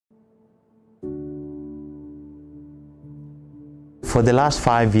For the last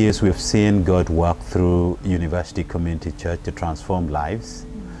 5 years, we've seen God work through University Community Church to transform lives.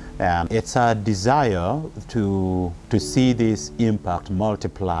 And it's our desire to see this impact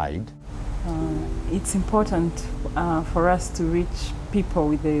multiplied. It's important for us to reach people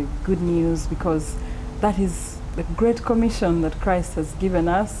with the good news, because that is the great commission that Christ has given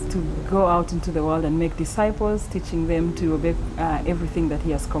us, to go out into the world and make disciples, teaching them to obey everything that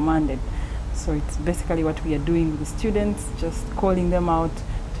He has commanded. So it's basically what we are doing with the students, just calling them out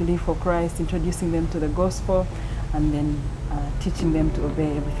to live for Christ, introducing them to the gospel, and then teaching them to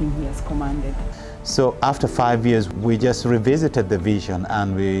obey everything He has commanded. So after 5 years, we just revisited the vision,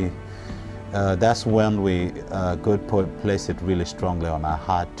 and that's when God placed it really strongly on our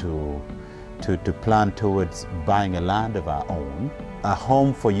heart to plan towards buying a land of our own. A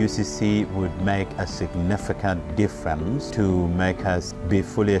home for UCC would make a significant difference to make us be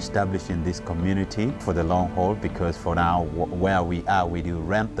fully established in this community for the long haul, because for now, where we are, we do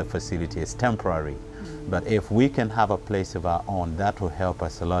rent the facility. It's temporary. But if we can have a place of our own, that will help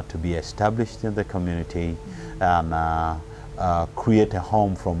us a lot to be established in the community and create a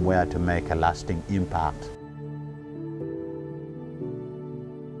home from where to make a lasting impact.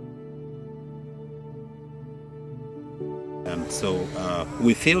 And so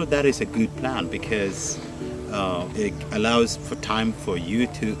we feel that is a good plan, because it allows for time for you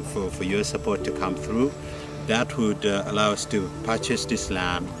for your support to come through. That would allow us to purchase this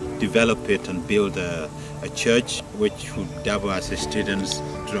land, develop it, and build a church which would double as a students'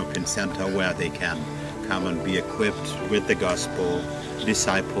 drop-in center, where they can come and be equipped with the gospel,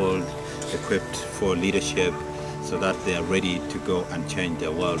 discipled, equipped for leadership, so that they are ready to go and change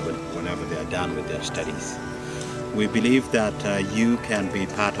their world whenever they are done with their studies. We believe that you can be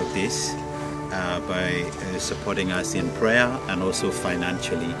part of this by supporting us in prayer and also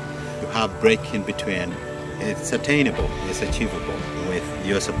financially. You have break in between. It's attainable, it's achievable with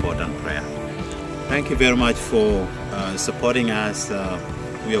your support and prayer. Thank you very much for supporting us.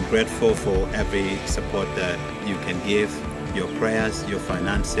 We are grateful for every support that you can give, your prayers, your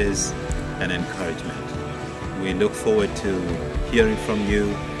finances, and encouragement. We look forward to hearing from you,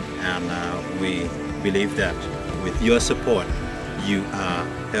 and we believe that with your support, you are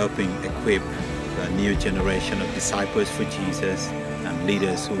helping equip a new generation of disciples for Jesus and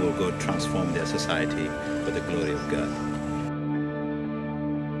leaders who will go transform their society for the glory of God.